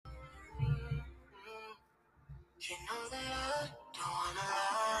You know that I don't wanna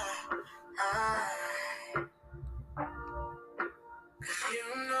lie. 'Cause you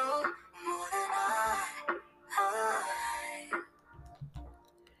know more than I.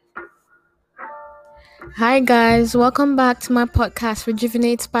 Hi guys, welcome back to my podcast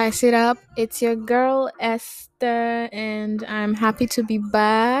Rejuvenate, Spice It Up. It's your girl Esther and I'm happy to be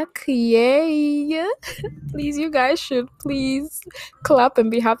back. Yay! Please, you guys should please clap and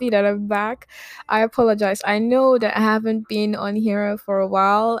be happy that I'm back. I apologize. I know that I haven't been on here for a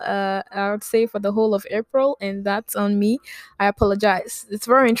while. I would say for the whole of April, and that's on me. I apologize. It's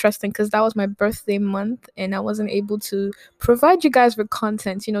very interesting because that was my birthday month, and I wasn't able to provide you guys with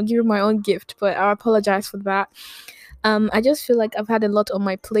content. Give you my own gift. But I apologize for that. I just feel like I've had a lot on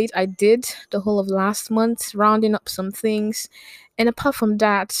my plate. I did the whole of last month, rounding up some things. And apart from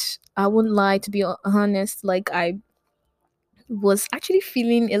that, I wouldn't lie, to be honest, like I was actually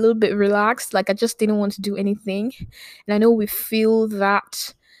feeling a little bit relaxed, like I just didn't want to do anything. And I know we feel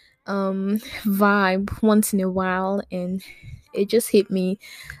that vibe once in a while, and it just hit me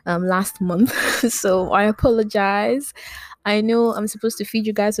last month. So I apologize. I know I'm supposed to feed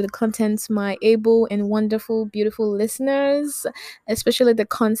you guys with the content, my able and wonderful, beautiful listeners, especially the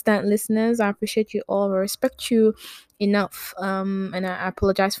constant listeners. I appreciate you all. I respect you enough. And I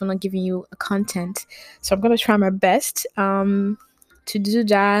apologize for not giving you content. So I'm gonna try my best to do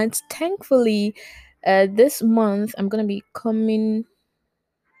that. Thankfully, this month I'm gonna be coming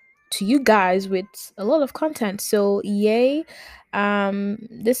to you guys with a lot of content. So yay.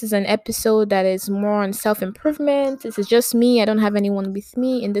 This is an episode that is more on self-improvement. This is just me. I don't have anyone with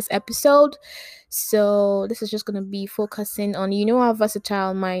me in this episode. So this is just gonna be focusing on how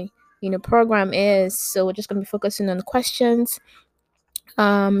versatile my program is. So we're just gonna be focusing on questions,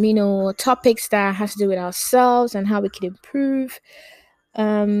 topics that has to do with ourselves and how we can improve.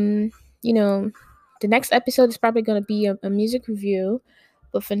 Um, you know, the next episode is probably gonna be a music review.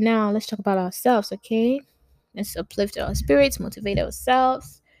 But for now, let's talk about ourselves, okay? Let's uplift our spirits, motivate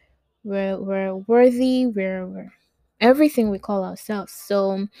ourselves. We're worthy. We're everything we call ourselves.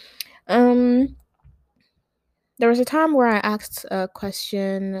 So, um, there was a time where I asked a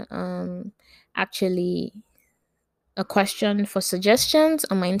question, actually a question for suggestions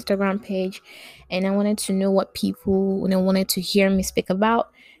on my Instagram page, and I wanted to know what people wanted to hear me speak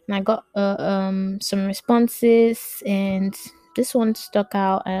about. And I got some responses, and this one stuck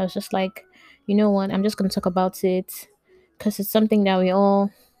out. And I was just like, you know what? I'm just gonna talk about it because it's something that we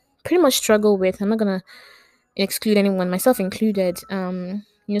all pretty much struggle with. I'm not gonna exclude anyone, myself included.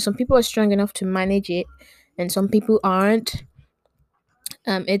 Some people are strong enough to manage it, and some people aren't.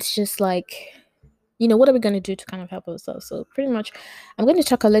 It's just like what are we going to do to kind of help ourselves? So pretty much I'm going to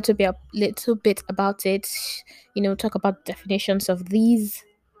talk a little bit about it, talk about definitions of these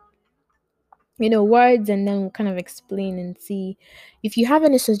words, and then we'll kind of explain and see if you have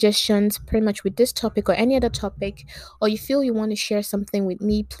any suggestions pretty much with this topic or any other topic, or you feel you want to share something with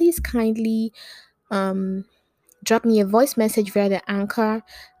me. Please kindly um drop me a voice message via the Anchor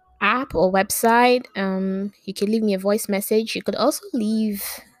app or website. You can leave me a voice message. You could also leave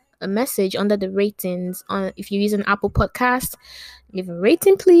a message under the ratings on if you use an Apple podcast. Leave a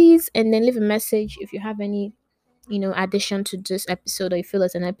rating, please, and then leave a message if you have any addition to this episode, or you feel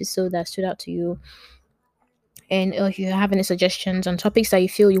it's an episode that stood out to you, and if you have any suggestions on topics that you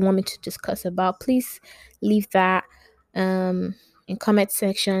feel you want me to discuss about, please leave that in comment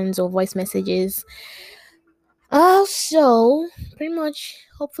sections or voice messages. Also, pretty much,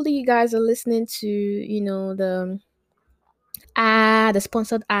 hopefully, you guys are listening to the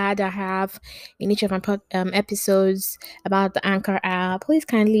sponsored ad I have in each of my episodes about the Anchor app. Please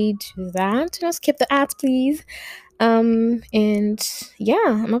kindly do that. Just skip the ads, please. And yeah,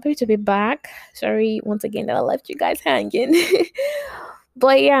 I'm happy to be back. Sorry once again that I left you guys hanging.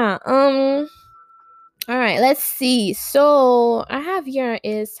 But yeah, all right, let's see. So I have here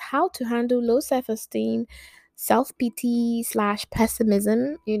is how to handle low self-esteem, self-pity slash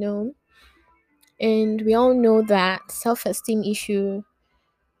pessimism, and we all know that self-esteem issues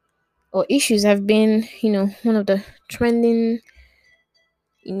have been, one of the trending,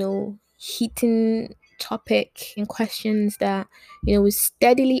 hitting topic and questions that, we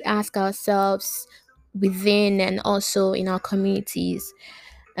steadily ask ourselves within and also in our communities.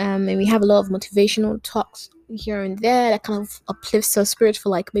 And we have a lot of motivational talks here and there that kind of uplifts our spirit for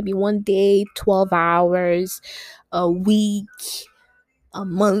like maybe one day, 12 hours, a week, a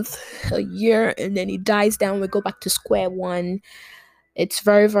month, a year, and then it dies down. We go back to square one. It's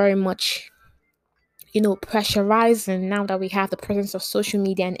very, very much, pressurizing now that we have the presence of social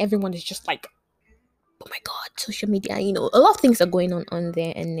media and everyone is just like oh my god, social media, a lot of things are going on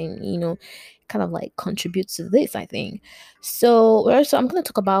there, and then kind of like contributes to this, I think. So also I'm going to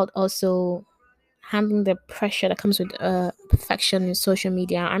talk about also handling the pressure that comes with perfection in social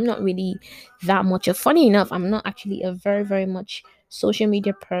media. I'm not really that much of, funny enough, I'm not actually a very very much social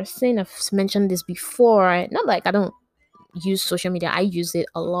media person. I've mentioned this before. Not like I don't use social media, I use it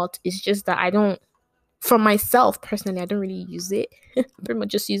a lot. It's just that I don't, for myself personally, I don't really use it. Pretty much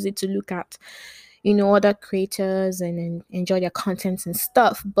just use it to look at other creators and enjoy their contents and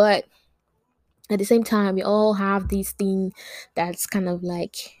stuff. But at the same time, we all have these things that's kind of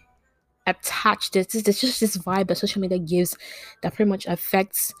like attached. There's just this vibe that social media gives that pretty much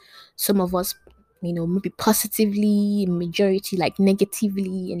affects some of us, maybe positively, majority like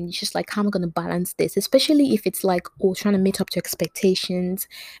negatively. And it's just like, how am I going to balance this? Especially if it's like, oh, trying to meet up to expectations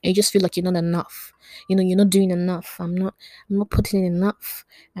and you just feel like you're not enough. You're not doing enough. I'm not putting in enough.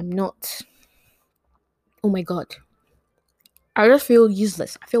 I'm not, oh my God. I just feel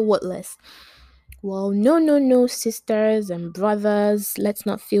useless. I feel worthless. Well, no, no, no, sisters and brothers. Let's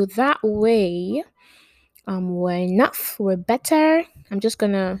not feel that way. We're enough, we're better. I'm just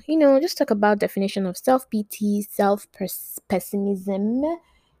gonna, just talk about definition of self-pity, self-pessimism,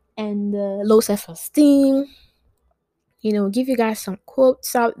 and low self-esteem. Give you guys some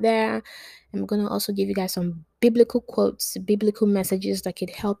quotes out there. I'm gonna also give you guys some biblical quotes, biblical messages that could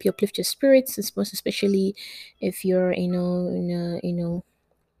help you uplift your spirits, most especially if you're,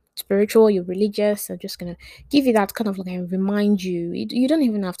 spiritual, you're religious. I'm just gonna give you that kind of like and remind you. You don't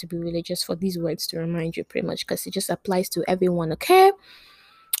even have to be religious for these words to remind you, pretty much, because it just applies to everyone. Okay,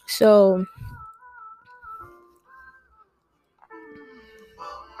 so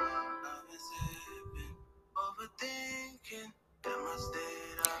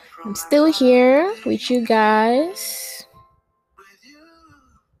I'm still here with you guys.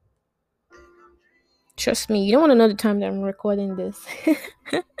 Trust me, you don't want to know the time that I'm recording this.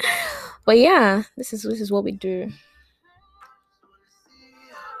 But yeah, this is what we do.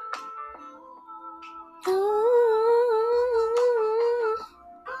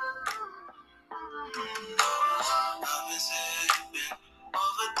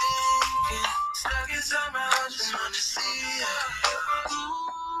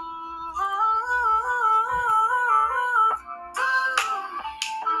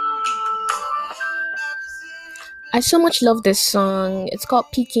 I so much love this song. It's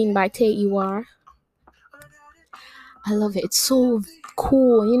called Peking by Tay Iwar. I love it. It's so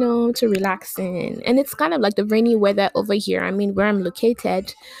cool, to relaxing. And it's kind of like the rainy weather over here. I mean, where I'm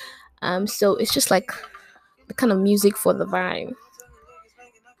located. So it's just like the kind of music for the vibe.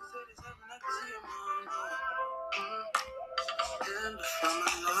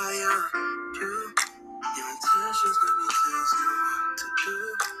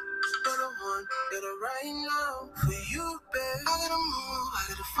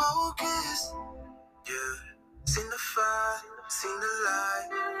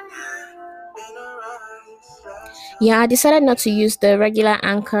 Yeah, I decided not to use the regular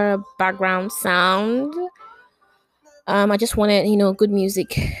anchor background sound. I just wanted, good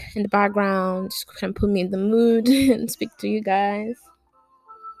music in the background, just kind of put me in the mood and speak to you guys.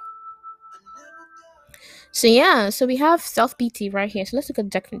 So yeah, so we have self-pity right here. So let's look at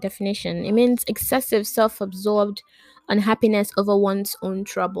the definition. It means excessive self-absorbed unhappiness over one's own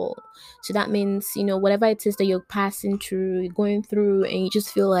trouble. So that means, whatever it is that you're passing through, you're going through, and you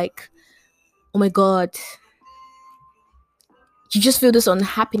just feel like, oh my God, you just feel this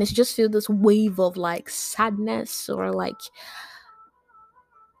unhappiness, you just feel this wave of like sadness or like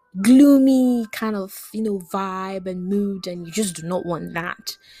gloomy kind of vibe and mood, and you just do not want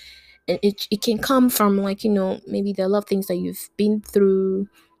that. It can come from like maybe there are a lot of things that you've been through,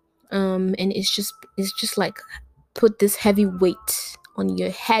 and it's just like put this heavy weight on your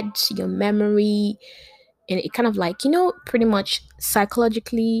head, your memory, and it kind of like pretty much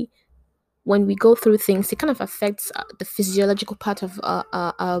psychologically, when we go through things, it kind of affects the physiological part of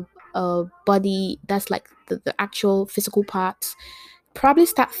our body. That's like the actual physical parts. Probably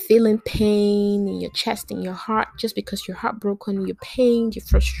start feeling pain in your chest, in your heart, just because you're heartbroken, you're pained, you're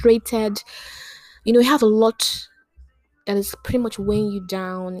frustrated. You have a lot that is pretty much weighing you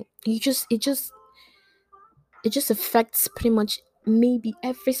down. It just affects pretty much maybe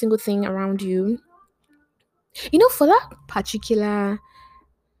every single thing around you. For that particular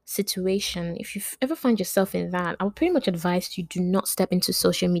situation, if you ever find yourself in that, I would pretty much advise you, do not step into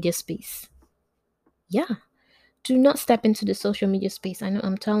social media space. Yeah, do not step into the social media space. I know,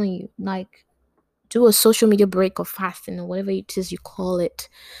 I'm telling you, like, do a social media break or fasting or whatever it is you call it.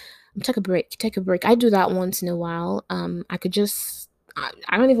 Take a break. I do that once in a while. I could just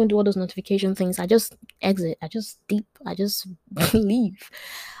I don't even do all those notification things. I just exit. I just sleep. I just leave.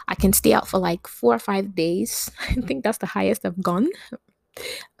 I can stay out for like 4 or 5 days. I think that's the highest I've gone.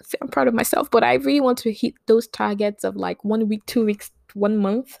 So I'm proud of myself, but I really want to hit those targets of like 1 week, 2 weeks, 1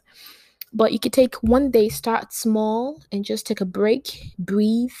 month. But you could take one day, start small, and just take a break,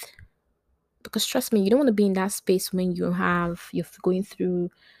 breathe. Because trust me, you don't want to be in that space when you're going through,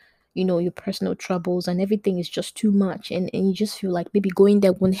 your personal troubles and everything is just too much, and you just feel like maybe going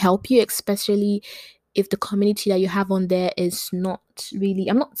there won't help you, especially if the community that you have on there is not really.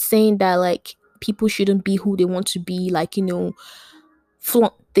 I'm not saying that like people shouldn't be who they want to be, like,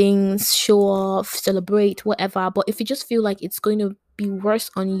 flaunt things, show off, celebrate, whatever. But if you just feel like it's going to be worse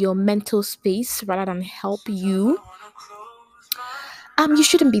on your mental space rather than help you, you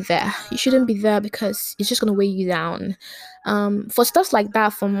shouldn't be there. You shouldn't be there because it's just gonna weigh you down. For stuff like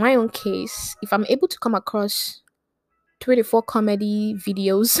that, for my own case, if I'm able to come across 3 to 4 comedy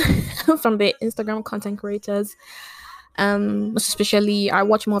videos from the Instagram content creators, most especially I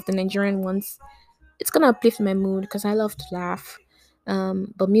watch more of the Nigerian ones, it's gonna uplift my mood because I love to laugh.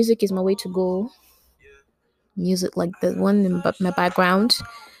 But music is my way to go. Music like the one in my background.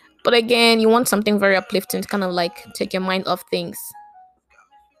 But again, you want something very uplifting to kind of like take your mind off things.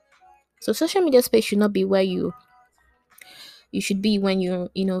 So social media space should not be where you should be when you're,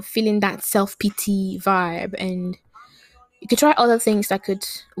 feeling that self-pity vibe. And you could try other things that could.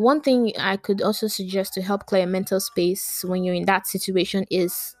 One thing I could also suggest to help clear mental space when you're in that situation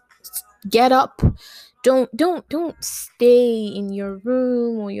is get up. Don't stay in your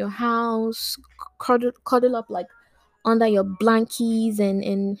room or your house, cuddle up like under your blankets,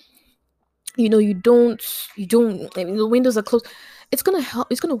 and you don't, I mean, the windows are closed. It's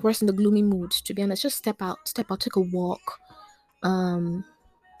gonna worsen the gloomy mood, to be honest. Just step out, take a walk, um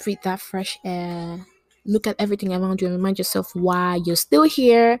breathe that fresh air, look at everything around you, and remind yourself why you're still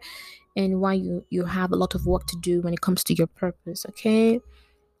here and why you have a lot of work to do when it comes to your purpose. Okay,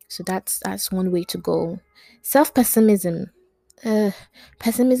 so that's one way to go. Self-pessimism.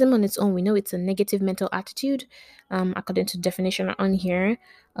 Pessimism on its own, we know it's a negative mental attitude. According to definition on here,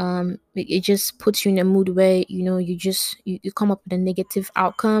 it just puts you in a mood where you come up with a negative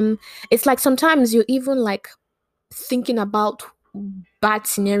outcome. It's like sometimes you're even like thinking about bad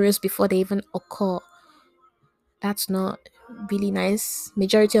scenarios before they even occur. That's not really nice.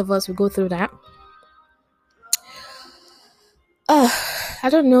 Majority of us will go through that. uh, I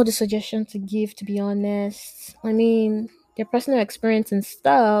don't know the suggestion to give, to be honest. I mean, their personal experience and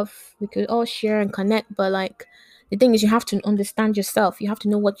stuff, we could all share and connect, but like the thing is, you have to understand yourself. You have to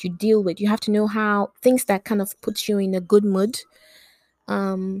know what you deal with. You have to know how things that kind of put you in a good mood.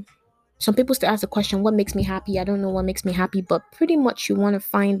 Um, some people still ask the question, what makes me happy? I don't know what makes me happy, but pretty much you want to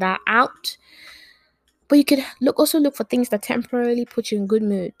find that out. But you could look for things that temporarily put you in good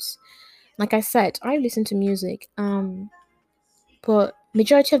moods. Like I said, I listen to music. But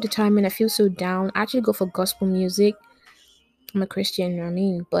majority of the time when I feel so down, I actually go for gospel music. I'm a Christian, you know what I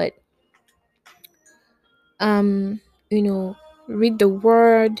mean? But um, you know, read the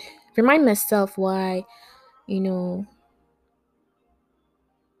word, remind myself why, you know,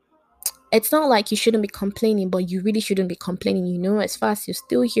 it's not like you shouldn't be complaining, but you really shouldn't be complaining, as far as you're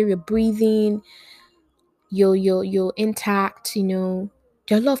still here, you're breathing, you're intact,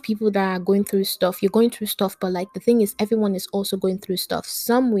 there are a lot of people that are going through stuff. You're going through stuff, but like the thing is, everyone is also going through stuff.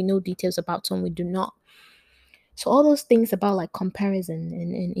 Some we know details about, some we do not. So all those things about like comparison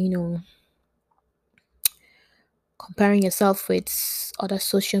and comparing yourself with other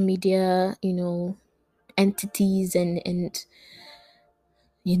social media, entities, and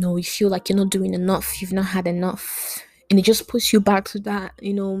you feel like you're not doing enough, you've not had enough, and it just puts you back to that,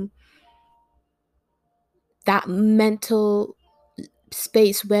 that mental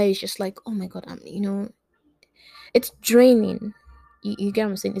space where it's just like, oh my god, it's draining. You get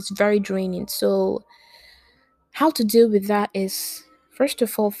what I'm saying? It's very draining. So how to deal with that is, first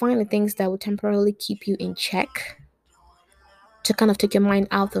of all, find the things that will temporarily keep you in check to kind of take your mind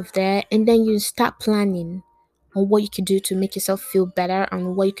out of there, and then you start planning on what you could do to make yourself feel better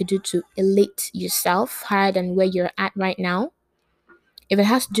and what you could do to elate yourself higher than where you're at right now. If it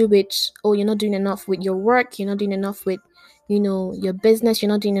has to do with, oh, you're not doing enough with your work, you're not doing enough with, your business,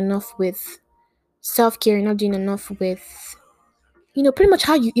 you're not doing enough with self-care, you're not doing enough with, pretty much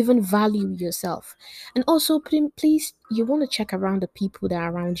how you even value yourself. And also, please, you want to check around the people that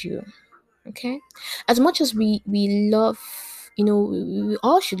are around you. Okay, as much as we love, we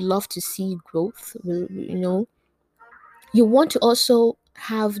all should love to see growth. You want to also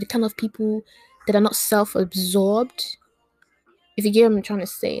have the kind of people that are not self-absorbed. If you get what I'm trying to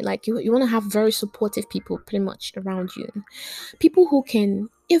say, like you want to have very supportive people pretty much around you. People who can,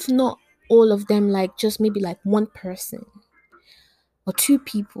 if not all of them, like just maybe like one person or two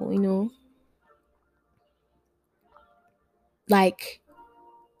people, like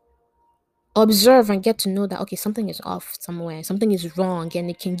observe and get to know that okay, something is off somewhere, something is wrong, and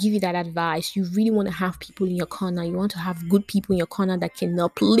it can give you that advice. You really want to have people in your corner. You want to have good people in your corner that can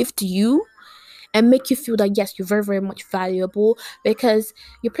uplift you and make you feel that yes, you're very, very much valuable, because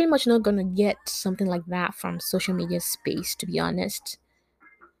you're pretty much not gonna get something like that from social media space, to be honest.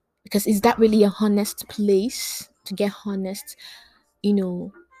 Because is that really a honest place to get honest, you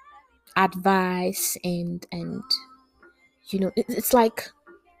know, advice and it's like,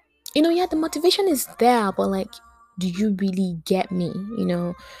 yeah, the motivation is there, but like, do you really get me?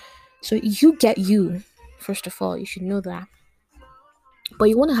 So you get you. First of all, you should know that. But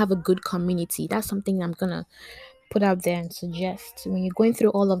you want to have a good community. That's something I'm gonna put out there and suggest. When you're going through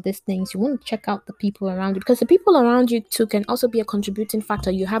all of these things, you want to check out the people around you, because the people around you too can also be a contributing factor.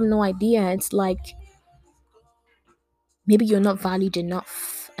 You have no idea. It's like maybe you're not valued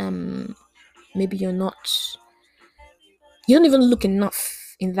enough. Maybe you don't even look enough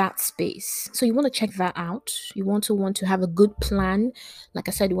in that space. So you want to check that out. You want to have a good plan. Like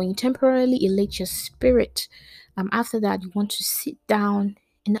I said, when you temporarily elate your spirit, after that you want to sit down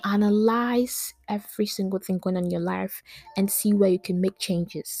and analyze every single thing going on in your life and see where you can make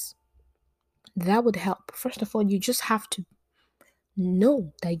changes. That would help. First of all, you just have to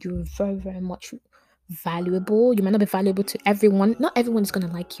know that you're very, very much valuable. You might not be valuable to everyone. Not everyone is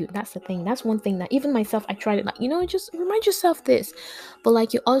gonna like you. That's the thing. That's one thing that even myself, I tried it. Like, just remind yourself this. But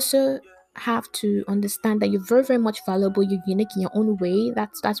like, you also have to understand that you're very, very much valuable. You're unique in your own way.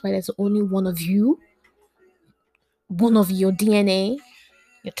 That's why there's only one of you, one of your DNA,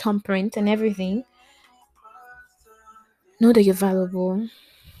 your thumbprint, and everything. Know that you're valuable.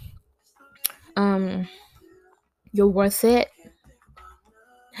 Um, you're worth it.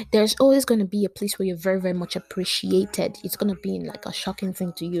 There's always going to be a place where you're very, very much appreciated. It's going to be like a shocking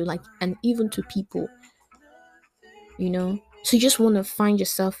thing to you, like, and even to people, so you just want to find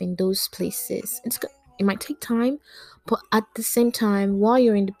yourself in those places. It might take time, but at the same time, while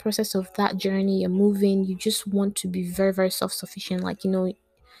you're in the process of that journey, you're moving, you just want to be very, very self-sufficient. Like,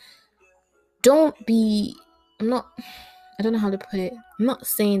 don't be, I don't know how to put it. I'm not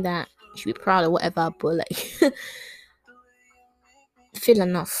saying that you should be proud or whatever, but like, feel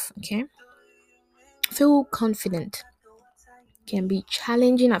enough, okay? Feel confident. Can be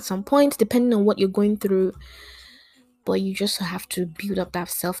challenging at some point depending on what you're going through, but you just have to build up that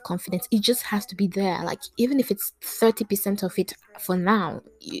self-confidence. It just has to be there. Like, even if it's 30% of it for now,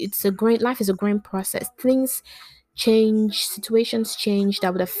 life is a growing process. Things change, situations change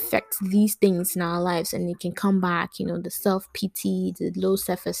that would affect these things in our lives, and it can come back. The self-pity, the low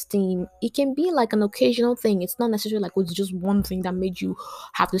self-esteem, it can be like an occasional thing. It's not necessarily like it's just one thing that made you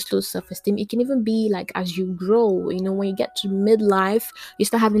have this low self-esteem. It can even be like as you grow, when you get to midlife, you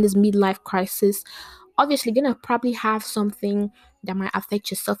start having this midlife crisis. Obviously, you're gonna probably have something that might affect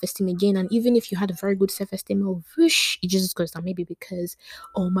your self-esteem again. And even if you had a very good self-esteem, it just goes down, maybe because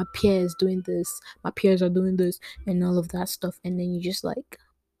my peers are doing this and all of that stuff. And then you just like,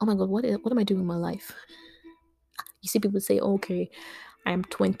 oh my god, what am I doing with my life? You see people say, okay, I am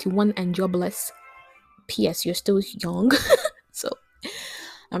 21 and jobless. P.S. You're still young. So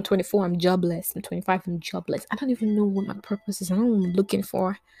I'm 24, I'm jobless. I'm 25, I'm jobless. I don't even know what my purpose is. I don't know what I'm looking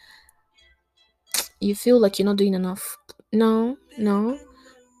for. You feel like you're not doing enough. No.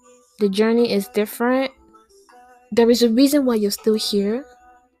 The journey is different. There is a reason why you're still here.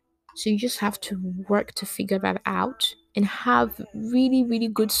 So you just have to work to figure that out and have really, really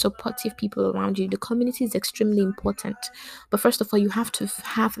good supportive people around you. The community is extremely important. But first of all, you have to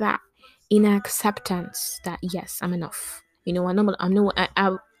have that inner acceptance that yes, I'm enough.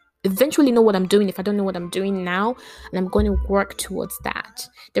 I eventually know what I'm doing if I don't know what I'm doing now, and I'm going to work towards that.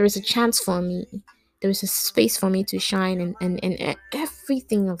 There is a chance for me. There is a space for me to shine, and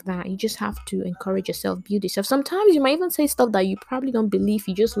everything of that. You just have to encourage yourself, build yourself. Sometimes you might even say stuff that you probably don't believe.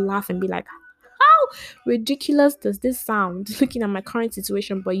 You just laugh and be like, how ridiculous does this sound looking at my current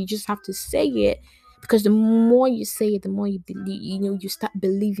situation? But you just have to say it, because the more you say it, the more you believe, you start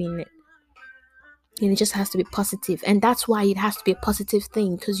believing it. And it just has to be positive. And that's why it has to be a positive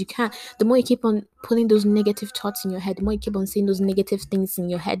thing, because the more you keep on putting those negative thoughts in your head, the more you keep on saying those negative things in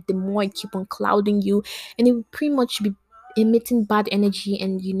your head, the more it keep on clouding you, and it will pretty much be emitting bad energy,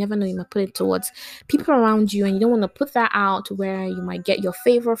 and you never know, you might put it towards people around you, and you don't want to put that out where you might get your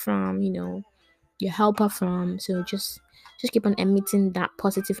favor from, your helper from. So just keep on emitting that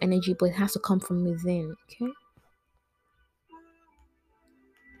positive energy, but it has to come from within. Okay.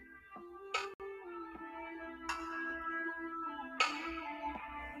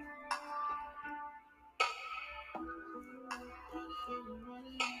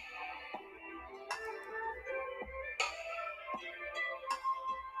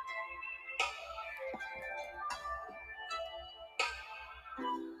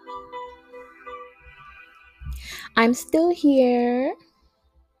 I'm still here.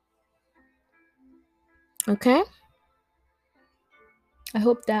 Okay. I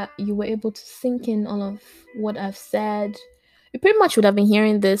hope that you were able to sink in all of what I've said. You pretty much would have been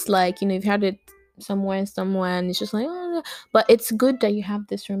hearing this, like, you've heard it somewhere, and it's just like, oh, no. But it's good that you have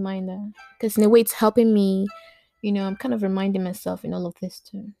this reminder because, in a way, it's helping me. I'm kind of reminding myself in all of this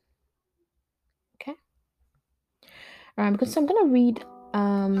too. Okay. All right. Because I'm going to read,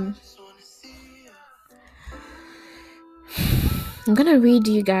 I'm going to read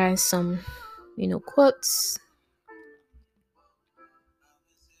you guys some, quotes.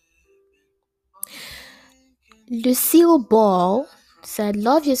 Lucille Ball said,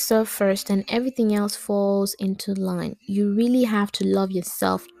 "Love yourself first, and everything else falls into line. You really have to love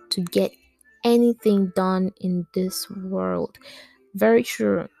yourself to get anything done in this world." Very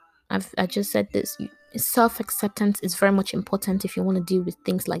true. I just said this. Self-acceptance is very much important if you want to deal with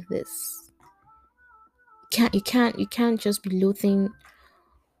things like this. You can't just be loathing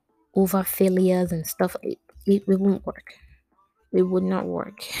over failures and stuff. It won't work. It would not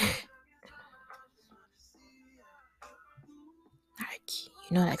work. Like,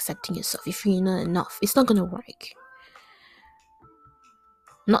 you're not accepting yourself. If you're not enough, it's not gonna work.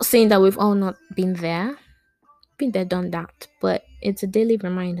 I'm not saying that we've all not been there, done that, but it's a daily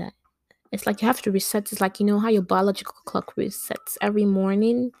reminder. It's like you have to reset. It's like, how your biological clock resets every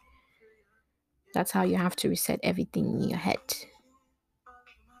morning. That's how you have to reset everything in your head.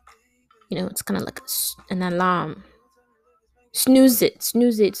 It's kind of like an alarm. Snooze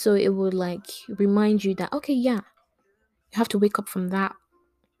it, so it will like remind you that, okay, yeah, you have to wake up from that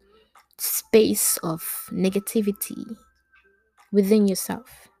space of negativity within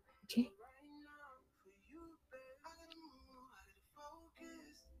yourself. Okay.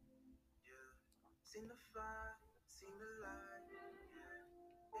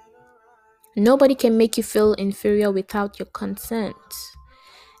 Nobody can make you feel inferior without your consent.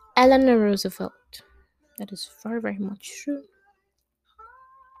 Eleanor Roosevelt. That is very, very much true.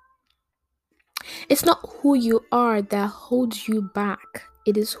 It's not who you are that holds you back.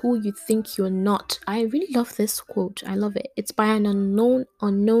 It is who you think you're not. I really love this quote. I love it. It's by an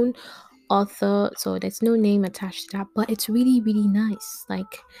unknown author, so there's no name attached to that, but it's really, really nice.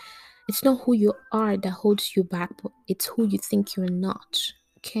 Like, it's not who you are that holds you back, but it's who you think you're not.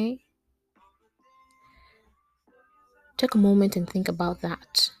 Okay? Take a moment and think about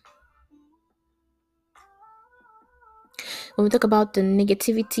that. When we talk about the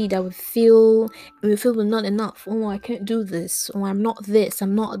negativity that we feel we're not enough. Oh, I can't do this. Oh, I'm not this.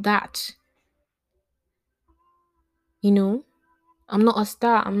 I'm not that. I'm not a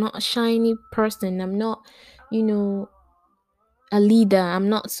star. I'm not a shiny person. I'm not, a leader. I'm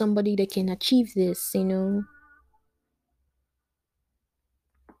not somebody that can achieve this. Oh,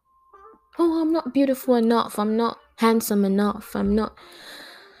 I'm not beautiful enough. I'm not handsome enough. I'm not.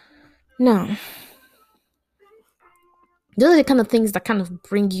 No. Those are the kind of things that kind of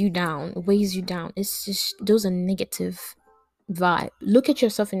bring you down, weighs you down. It's just, those are negative vibe. Look at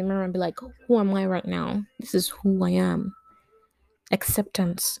yourself in the mirror and be like, who am I right now? This is who I am.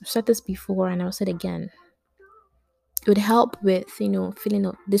 Acceptance. I've said this before and I'll say it again. It would help with, feeling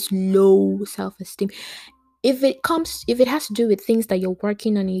of this low self-esteem. If it has to do with things that you're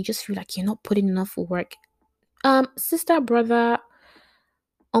working on and you just feel like you're not putting enough work, sister, brother,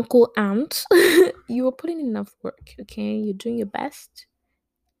 uncle, aunt, you are putting enough work. Okay, you're doing your best,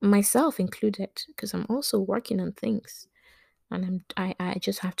 myself included, because I'm also working on things, and I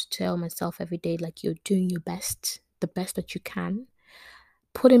just have to tell myself every day, like, you're doing your best, the best that you can.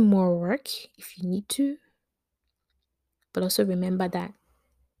 Put in more work if you need to, but also remember that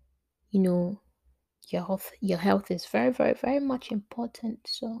your health is very, very, very much important.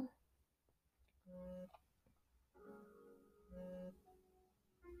 So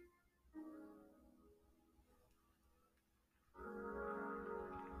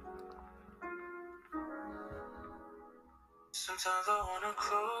sometimes I wanna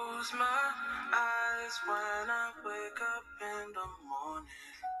close my eyes when I wake up in the morning.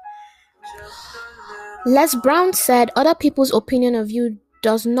 Les Brown said, "Other people's opinion of you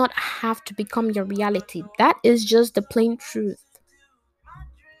does not have to become your reality. That is just the plain truth.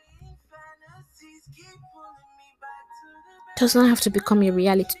 Does not have to become your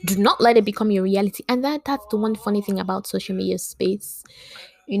reality. Do not let it become your reality." And that's the one funny thing about social media space.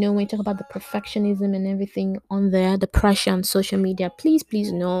 When you talk about the perfectionism and everything on there, the pressure on social media,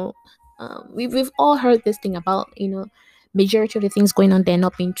 please know, we've all heard this thing about, majority of the things going on there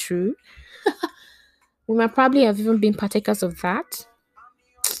not being true. We might probably have even been partakers of that.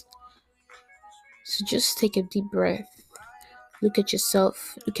 So just take a deep breath. Look at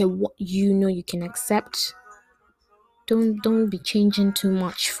yourself. Look at what you know you can accept. Don't be changing too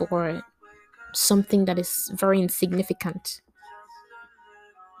much for something that is very insignificant.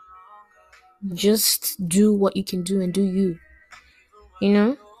 Just do what you can do and do you. You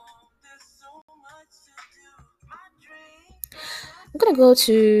know? I'm gonna go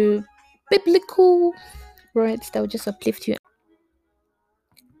to biblical words that will just uplift you.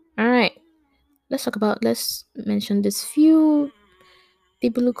 Alright. Let's mention this few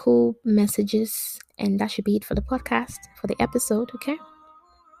biblical messages, and that should be it for the podcast, for the episode, okay?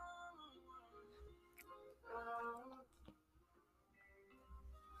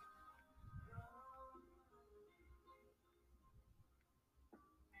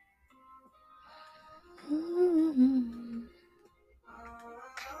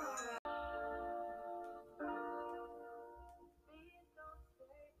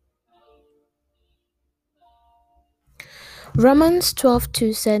 Romans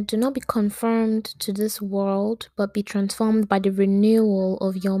 12:2 said, "Do not be conformed to this world, but be transformed by the renewal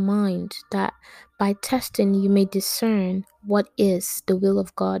of your mind, that by testing you may discern what is the will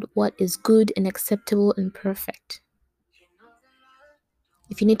of God, what is good and acceptable and perfect."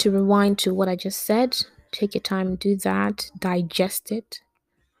 If you need to rewind to what I just said, take your time, do that, digest it.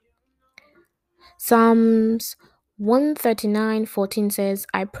 Psalms 139:14 says,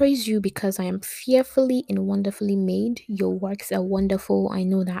 "I praise you because I am fearfully and wonderfully made. Your works are wonderful. I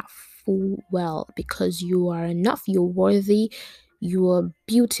know that full well, because you are enough. You're worthy. You are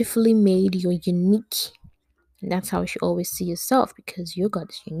beautifully made. You're unique." And that's how you should always see yourself, because your God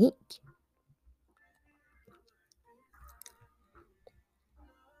is unique.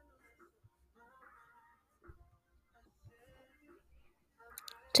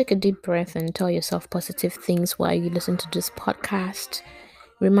 Take a deep breath and tell yourself positive things while you listen to this podcast.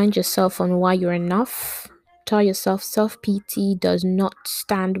 Remind yourself on why you're enough. Tell yourself self-pity does not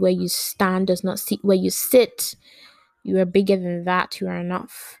stand where you stand, does not sit where you sit. You are bigger than that. You are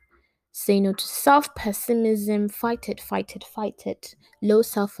enough. Say no to self-pessimism. Fight it, fight it, fight it. Low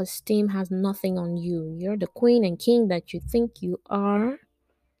self-esteem has nothing on you. You're the queen and king that you think you are.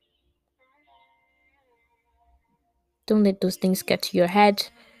 Don't let those things get to your head.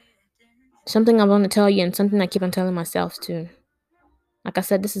 Something I want to tell you, and something I keep on telling myself too. Like I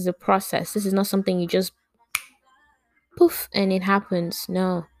said, this is a process. This is not something you just poof and it happens.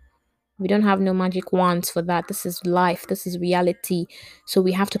 No. We don't have no magic wands for that. This is life. This is reality. So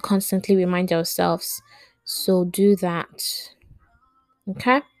we have to constantly remind ourselves. So do that.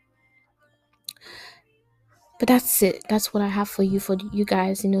 Okay? But that's it. That's what I have for you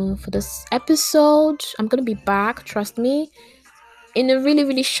guys, for this episode. I'm going to be back. Trust me. In a really,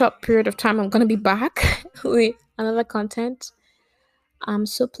 really short period of time, I'm going to be back with another content.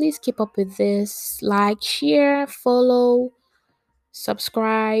 So please keep up with this. Like, share, follow,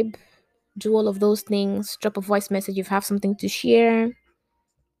 subscribe, do all of those things. Drop a voice message if you have something to share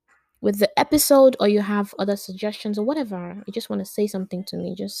with the episode, or you have other suggestions or whatever. You just want to say something to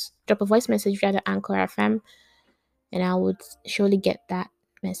me, just drop a voice message via the Anchor FM, and I would surely get that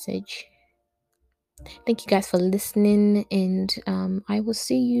message. Thank you guys for listening, and I will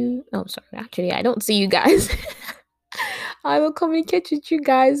see you. Oh, sorry, actually, I don't see you guys. I will communicate with you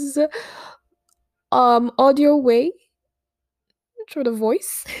guys audio way through the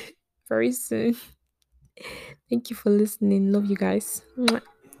voice very soon. Thank you for listening. Love you guys. Mwah.